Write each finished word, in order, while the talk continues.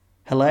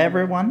Hello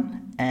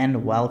everyone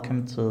and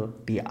welcome to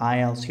the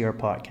IELTS Hero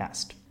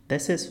podcast.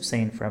 This is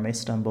Hussein from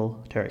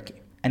Istanbul,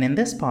 Turkey. And in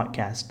this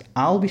podcast,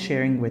 I'll be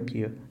sharing with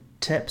you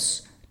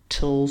tips,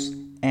 tools,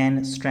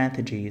 and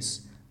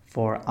strategies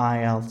for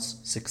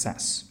IELTS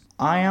success.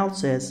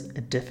 IELTS is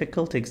a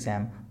difficult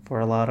exam for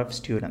a lot of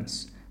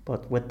students,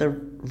 but with the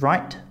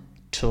right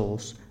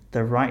tools,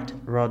 the right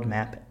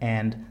roadmap,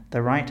 and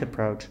the right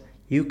approach,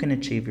 you can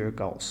achieve your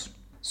goals.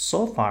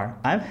 So far,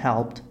 I've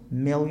helped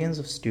millions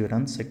of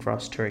students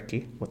across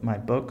Turkey with my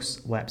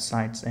books,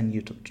 websites, and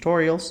YouTube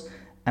tutorials,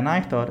 and I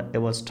thought it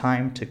was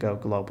time to go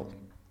global.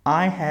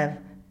 I have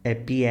a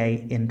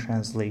BA in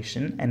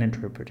Translation and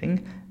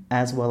Interpreting,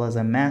 as well as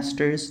a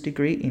master's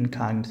degree in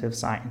Cognitive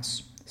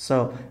Science.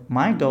 So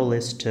my goal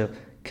is to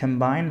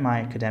combine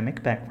my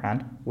academic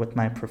background with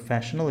my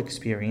professional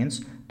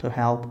experience to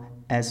help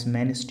as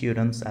many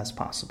students as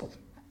possible.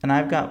 And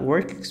I've got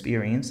work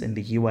experience in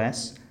the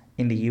US,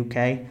 in the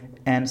UK,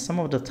 and some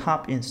of the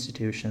top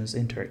institutions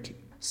in Turkey.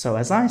 So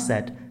as I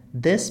said,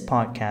 this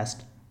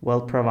podcast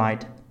will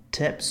provide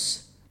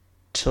tips,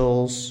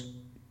 tools,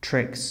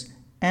 tricks,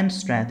 and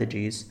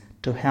strategies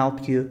to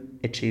help you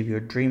achieve your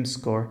dream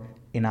score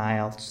in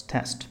IELTS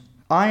test.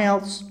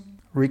 IELTS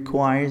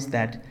requires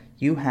that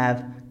you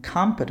have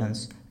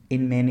competence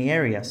in many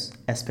areas,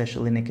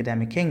 especially in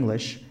academic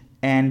English,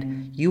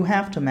 and you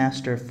have to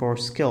master 4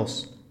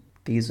 skills.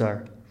 These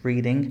are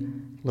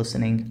reading,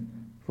 listening,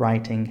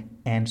 writing,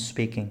 and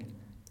speaking.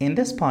 In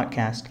this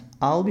podcast,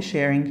 I'll be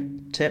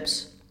sharing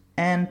tips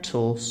and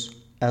tools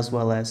as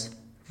well as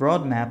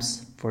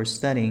roadmaps for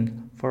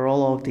studying for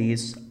all of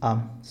these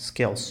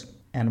skills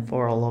and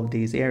for all of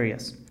these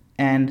areas.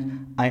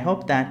 And I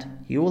hope that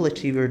you will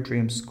achieve your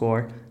dream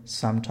score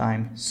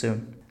sometime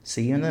soon.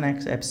 See you in the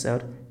next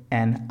episode,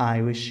 and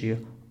I wish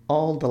you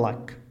all the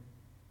luck.